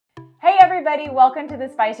everybody, welcome to the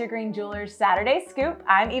Spicer Greene Jewelers Saturday Scoop.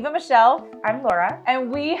 I'm Eva-Michelle. I'm Laura.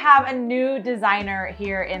 And we have a new designer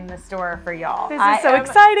here in the store for y'all. This is so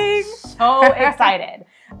exciting. So excited.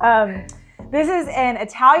 This is an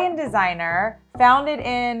Italian designer founded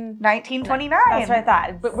in 1929. That's what I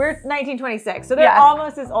thought, but we're 1926, so they're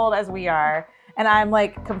almost as old as we are. And I'm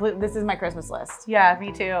like this is my Christmas list. Yeah,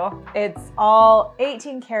 me too. It's all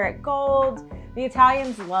 18 karat gold. The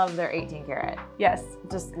Italians love their 18 karat. Yes.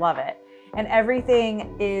 Just love it. And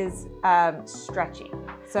everything is stretchy.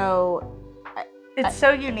 So it's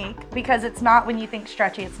so unique because it's not, when you think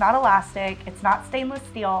stretchy, it's not elastic, it's not stainless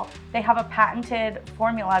steel. They have a patented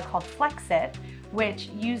formula called Flex It, which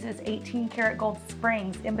uses 18 karat gold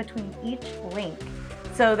springs in between each link.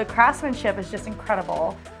 So the craftsmanship is just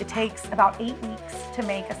incredible. It takes about 8 weeks to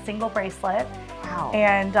make a single bracelet. Wow.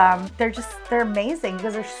 And they're amazing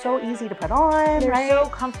because they're so easy to put on. They're so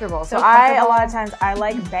comfortable. So a lot of times I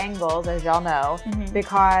like bangles, as y'all know,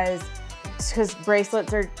 because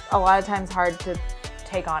bracelets are a lot of times hard to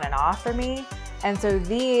take on and off for me. And so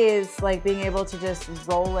these, like being able to just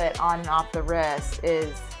roll it on and off the wrist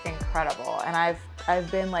is incredible. And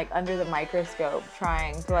I've been like under the microscope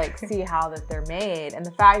trying to like see how that they're made. And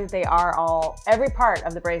the fact that they are every part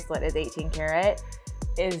of the bracelet is 18 karat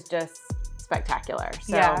is just spectacular.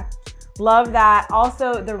 So love that.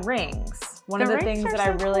 Also the rings. One of the things that I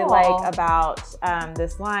really like about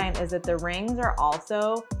this line is that the rings are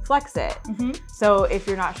also Flex It. So if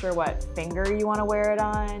you're not sure what finger you want to wear it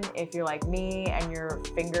on, if you're like me and your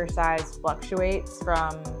finger size fluctuates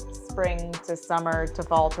from spring to summer to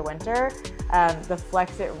fall to winter, the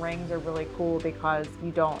Flex It rings are really cool because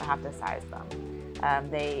you don't have to size them.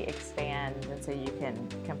 They expand, and so you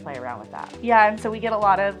can play around with that. Yeah, and so we get a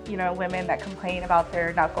lot of women that complain about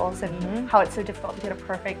their knuckles and how it's so difficult to get a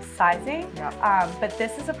perfect sizing. But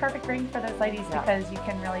this is a perfect ring for those ladies because you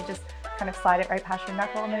can really just kind of slide it right past your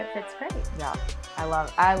knuckle and it fits great. Yeah, I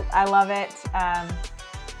love it.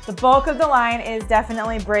 The bulk of the line is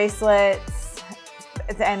definitely bracelets,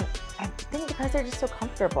 and I think because they're just so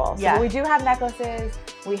comfortable. So we do have necklaces,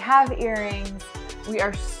 we have earrings. We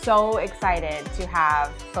are so excited to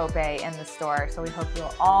have FOPE in the store, so we hope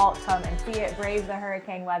you'll all come and see it, brave the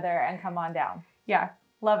hurricane weather, and come on down. Yeah,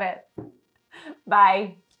 love it.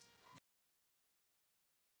 Bye.